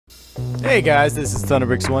Hey guys, this is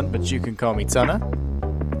Thunderbricks1, but you can call me Tunna.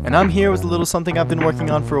 And I'm here with a little something I've been working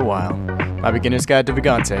on for a while. My beginner's guide to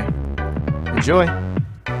Vagante. Enjoy!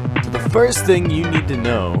 So the first thing you need to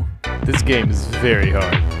know, this game is very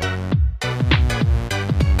hard.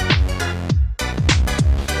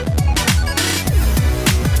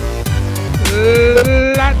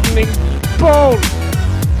 Lightning bolt!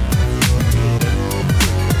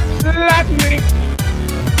 Lightning!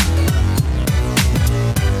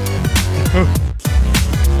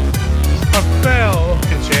 I fell!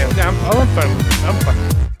 Good chance. Yeah, I'm fine. I'm fine.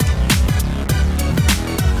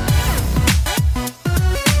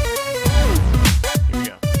 Here we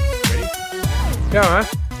go. Ready? Yeah, man.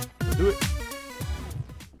 Let's do it.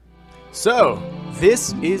 So,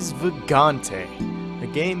 this is Vagante, a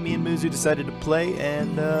game me and Muzu decided to play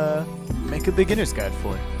and make a beginner's guide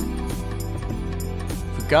for.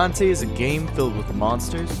 Vagante is a game filled with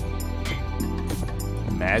monsters,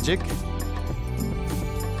 magic,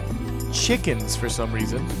 chickens for some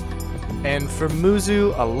reason, and for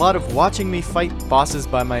Muzu, a lot of watching me fight bosses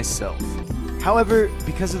by myself. However,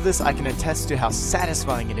 because of this, I can attest to how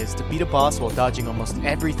satisfying it is to beat a boss while dodging almost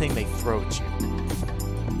everything they throw at you.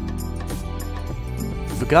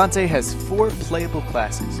 Vagante has 4 playable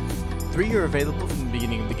classes. 3 are available from the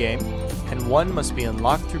beginning of the game, and 1 must be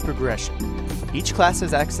unlocked through progression. Each class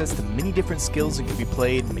has access to many different skills and can be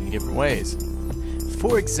played many different ways.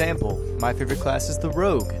 For example, my favorite class is the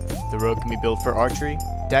Rogue. The Rogue can be built for archery,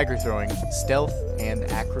 dagger throwing, stealth, and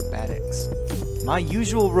acrobatics. My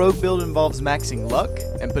usual Rogue build involves maxing luck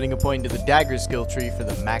and putting a point into the dagger skill tree for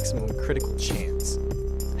the maximum critical chance.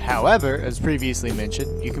 However, as previously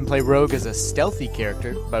mentioned, you can play Rogue as a stealthy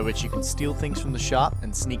character, by which you can steal things from the shop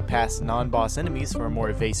and sneak past non-boss enemies for a more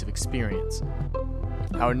evasive experience.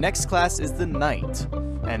 Our next class is the Knight,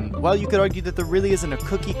 and while you could argue that there really isn't a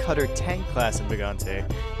cookie-cutter tank class in Vagante,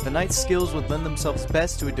 the Knight's skills would lend themselves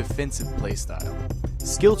best to a defensive playstyle.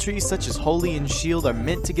 Skill trees such as Holy and Shield are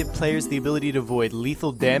meant to give players the ability to avoid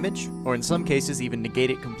lethal damage, or in some cases even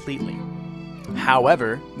negate it completely.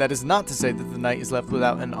 However, that is not to say that the Knight is left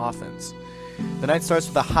without an offense. The Knight starts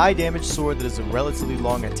with a high damage sword that has a relatively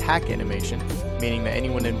long attack animation, meaning that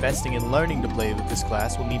anyone investing in learning to play with this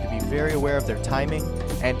class will need to be very aware of their timing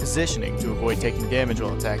and positioning to avoid taking damage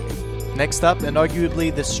while attacking. Next up, and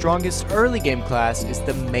arguably the strongest early game class, is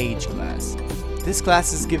the Mage class. This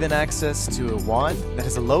class is given access to a wand that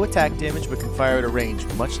has a low attack damage but can fire at a range,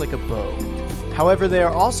 much like a bow. However, they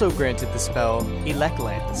are also granted the spell Elect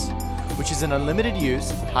Lance, which is an unlimited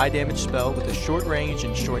use, high damage spell with a short range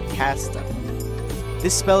and short cast time.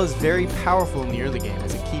 This spell is very powerful in the early game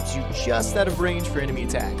as it keeps you just out of range for enemy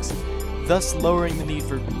attacks, thus lowering the need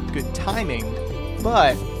for good timing,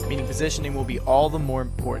 but meaning positioning will be all the more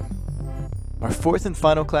important. Our 4th and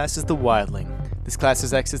final class is the Wildling. This class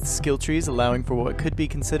has access to skill trees, allowing for what could be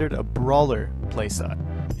considered a brawler playstyle.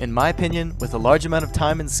 In my opinion, with a large amount of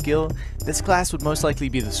time and skill, this class would most likely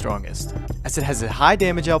be the strongest, as it has a high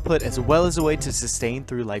damage output as well as a way to sustain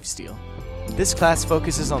through lifesteal. This class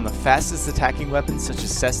focuses on the fastest attacking weapons such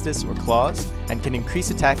as Cestus or Claws, and can increase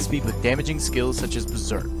attack speed with damaging skills such as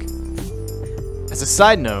Berserk. As a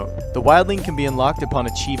side note, the Wildling can be unlocked upon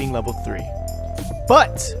achieving level 3.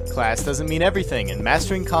 But class doesn't mean everything, and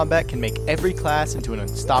mastering combat can make every class into an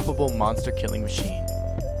unstoppable monster-killing machine.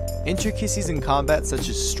 Intricacies in combat such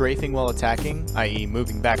as strafing while attacking, i.e.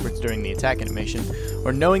 moving backwards during the attack animation,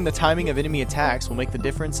 or knowing the timing of enemy attacks will make the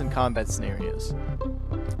difference in combat scenarios.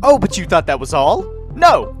 Oh, but you thought that was all?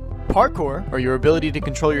 No! Parkour, or your ability to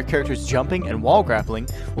control your character's jumping and wall grappling,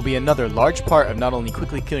 will be another large part of not only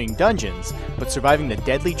quickly clearing dungeons, but surviving the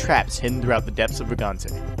deadly traps hidden throughout the depths of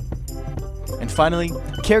Vagante. And finally,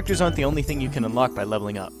 characters aren't the only thing you can unlock by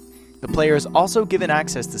leveling up. The player is also given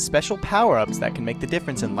access to special power-ups that can make the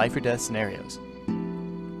difference in life or death scenarios.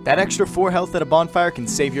 That extra 4 health at a bonfire can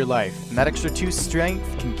save your life, and that extra 2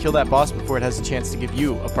 strength can kill that boss before it has a chance to give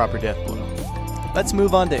you a proper death blow. Let's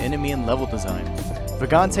move on to enemy and level design.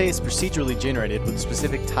 Vagante is procedurally generated with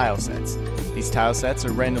specific tile sets. These tile sets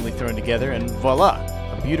are randomly thrown together and voila,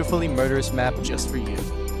 a beautifully murderous map just for you.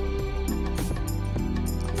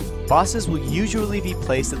 Bosses will usually be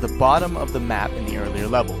placed at the bottom of the map in the earlier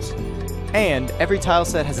levels, and every tile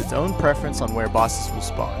set has its own preference on where bosses will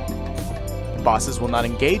spawn. Bosses will not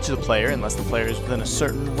engage the player unless the player is within a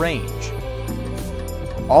certain range.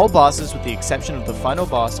 All bosses with the exception of the final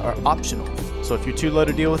boss are optional, so if you're too low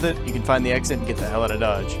to deal with it, you can find the exit and get the hell out of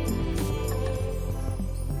Dodge.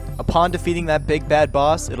 Upon defeating that big bad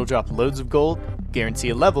boss, it'll drop loads of gold,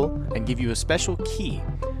 guarantee a level, and give you a special key,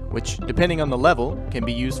 which, depending on the level, can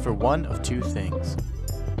be used for one of 2 things.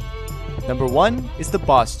 Number 1 is the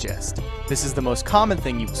boss chest. This is the most common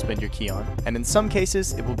thing you will spend your key on, and in some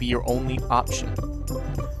cases it will be your only option.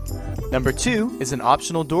 Number 2 is an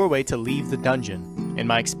optional doorway to leave the dungeon. In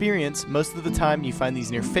my experience, most of the time you find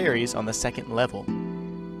these near fairies on the 2nd level.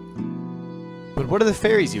 But what are the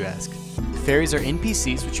fairies, you ask? Fairies are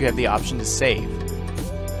NPCs which you have the option to save.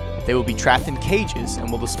 They will be trapped in cages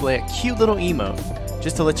and will display a cute little emote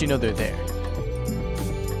just to let you know they're there.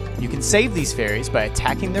 You can save these fairies by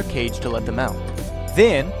attacking their cage to let them out,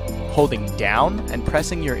 then holding down and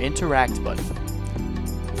pressing your interact button.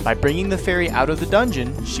 By bringing the fairy out of the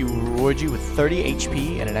dungeon, she will reward you with 30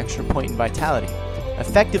 HP and an extra point in vitality,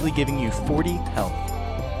 effectively giving you 40 health.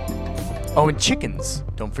 Oh, and chickens!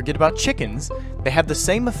 Don't forget about chickens. They have the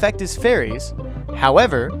same effect as fairies.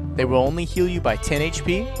 However, they will only heal you by 10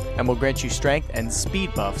 HP and will grant you strength and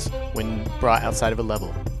speed buffs when brought outside of a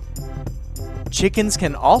level. Chickens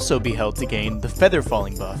can also be held to gain the feather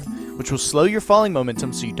falling buff, which will slow your falling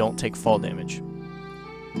momentum so you don't take fall damage.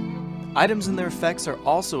 Items and their effects are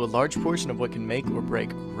also a large portion of what can make or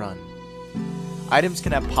break a run. Items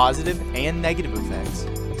can have positive and negative effects.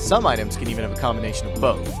 Some items can even have a combination of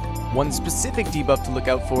both. One specific debuff to look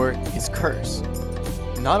out for is curse.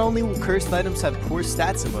 Not only will cursed items have poor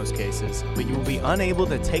stats in most cases, but you will be unable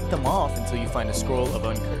to take them off until you find a scroll of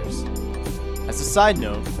uncurse. As a side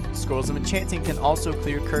note, scrolls of enchanting can also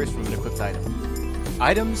clear curse from an equipped item.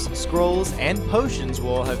 Items, scrolls, and potions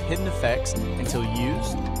will all have hidden effects until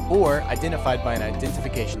used or identified by an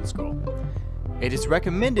identification scroll. It is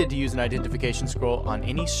recommended to use an identification scroll on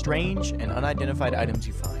any strange and unidentified items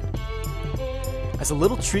you find. As a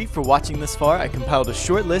little treat for watching this far, I compiled a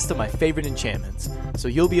short list of my favorite enchantments, so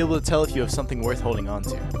you'll be able to tell if you have something worth holding on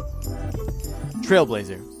to.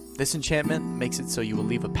 Trailblazer. This enchantment makes it so you will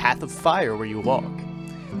leave a path of fire where you walk.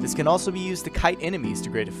 This can also be used to kite enemies to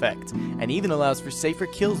great effect, and even allows for safer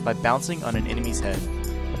kills by bouncing on an enemy's head.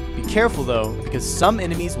 Be careful though, because some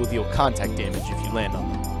enemies will deal contact damage if you land on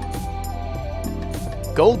them.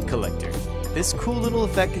 Gold Collector. This cool little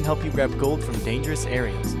effect can help you grab gold from dangerous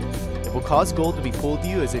areas. It will cause gold to be pulled to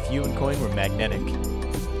you as if you and coin were magnetic.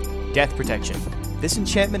 Death Protection. This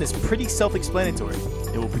enchantment is pretty self-explanatory.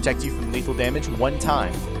 It will protect you from lethal damage one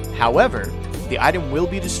time. However, the item will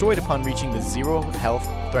be destroyed upon reaching the 0 health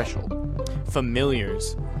threshold.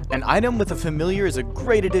 Familiars. An item with a familiar is a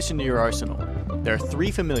great addition to your arsenal. There are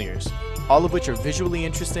 3 familiars, all of which are visually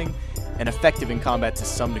interesting and effective in combat to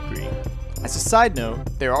some degree. As a side note,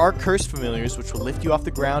 there are cursed familiars which will lift you off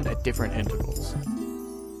the ground at different intervals.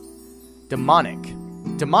 Demonic.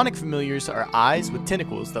 Demonic familiars are eyes with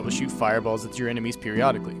tentacles that will shoot fireballs at your enemies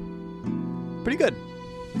periodically. Pretty good.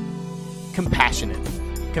 Compassionate.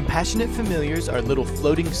 Compassionate familiars are little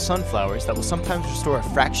floating sunflowers that will sometimes restore a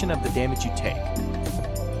fraction of the damage you take.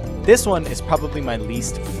 This one is probably my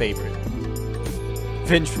least favorite.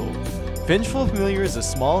 Vengeful. Vengeful familiar is a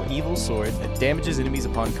small evil sword that damages enemies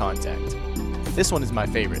upon contact. This one is my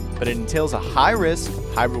favorite, but it entails a high risk,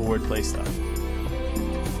 high reward playstyle.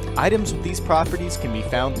 Items with these properties can be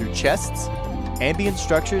found through chests, ambient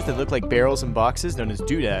structures that look like barrels and boxes known as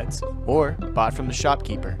doodads, or bought from the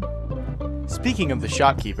shopkeeper. Speaking of the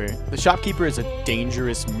shopkeeper is a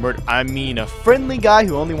dangerous a friendly guy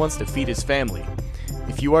who only wants to feed his family.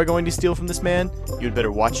 If you are going to steal from this man, you had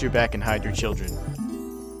better watch your back and hide your children.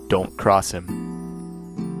 Don't cross him.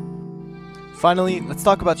 Finally, let's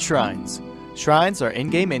talk about shrines. Shrines are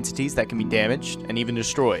in-game entities that can be damaged and even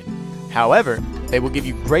destroyed. However, they will give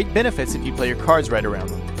you great benefits if you play your cards right around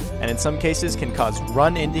them, and in some cases can cause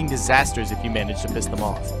run-ending disasters if you manage to piss them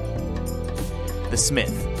off. The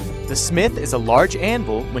Smith. The Smith is a large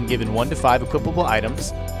anvil when given 1 to 5 equipable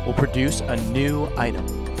items, will produce a new item.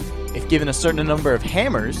 If given a certain number of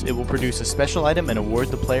hammers, it will produce a special item and award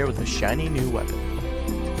the player with a shiny new weapon.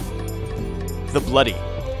 The Bloody.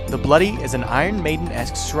 The Bloody is an Iron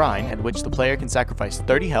Maiden-esque shrine at which the player can sacrifice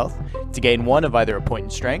 30 health to gain 1 of either a point in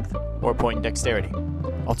strength or a point in dexterity.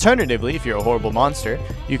 Alternatively, if you're a horrible monster,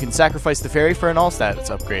 you can sacrifice the fairy for an all-stats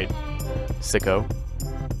upgrade. Sicko.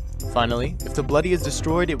 Finally, if the Bloody is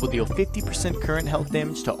destroyed, it will deal 50% current health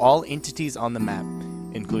damage to all entities on the map,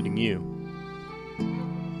 including you.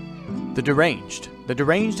 The Deranged. The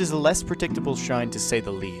Deranged is a less predictable shrine to say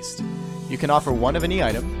the least. You can offer 1 of any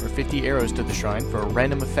item, or 50 arrows to the shrine for a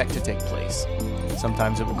random effect to take place.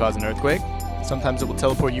 Sometimes it will cause an earthquake, sometimes it will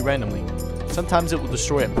teleport you randomly, sometimes it will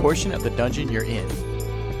destroy a portion of the dungeon you're in.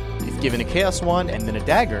 If given a Chaos Wand and then a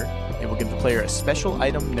dagger, it will give the player a special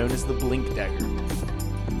item known as the Blink Dagger.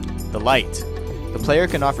 The Light. The player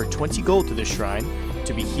can offer 20 gold to this shrine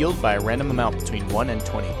to be healed by a random amount between 1 and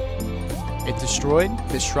 20. If destroyed,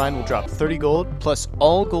 this shrine will drop 30 gold plus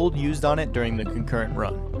all gold used on it during the concurrent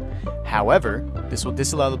run. However, this will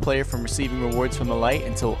disallow the player from receiving rewards from the light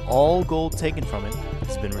until all gold taken from it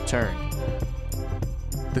has been returned.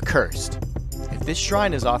 The Cursed. If this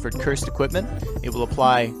shrine is offered cursed equipment, it will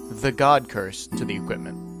apply the God Curse to the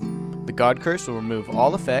equipment. The God Curse will remove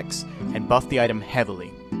all effects and buff the item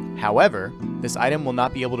heavily. However, this item will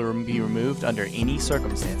not be able to be removed under any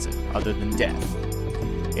circumstances other than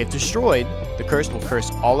death. If destroyed, the curse will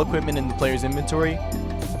curse all equipment in the player's inventory,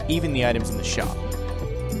 even the items in the shop.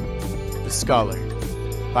 The Scholar.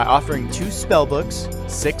 By offering 2 spellbooks,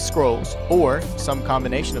 6 scrolls, or some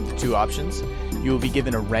combination of the 2 options, you will be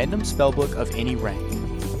given a random spellbook of any rank.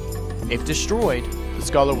 If destroyed, the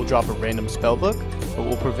Scholar will drop a random spellbook, but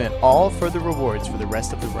will prevent all further rewards for the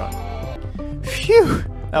rest of the run. Phew!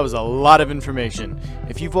 That was a lot of information.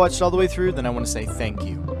 If you've watched all the way through, then I want to say thank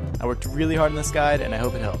you. I worked really hard on this guide, and I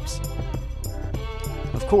hope it helps.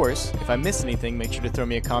 Of course, if I missed anything, make sure to throw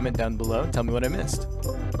me a comment down below and tell me what I missed.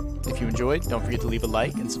 If you enjoyed, don't forget to leave a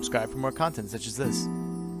like and subscribe for more content such as this.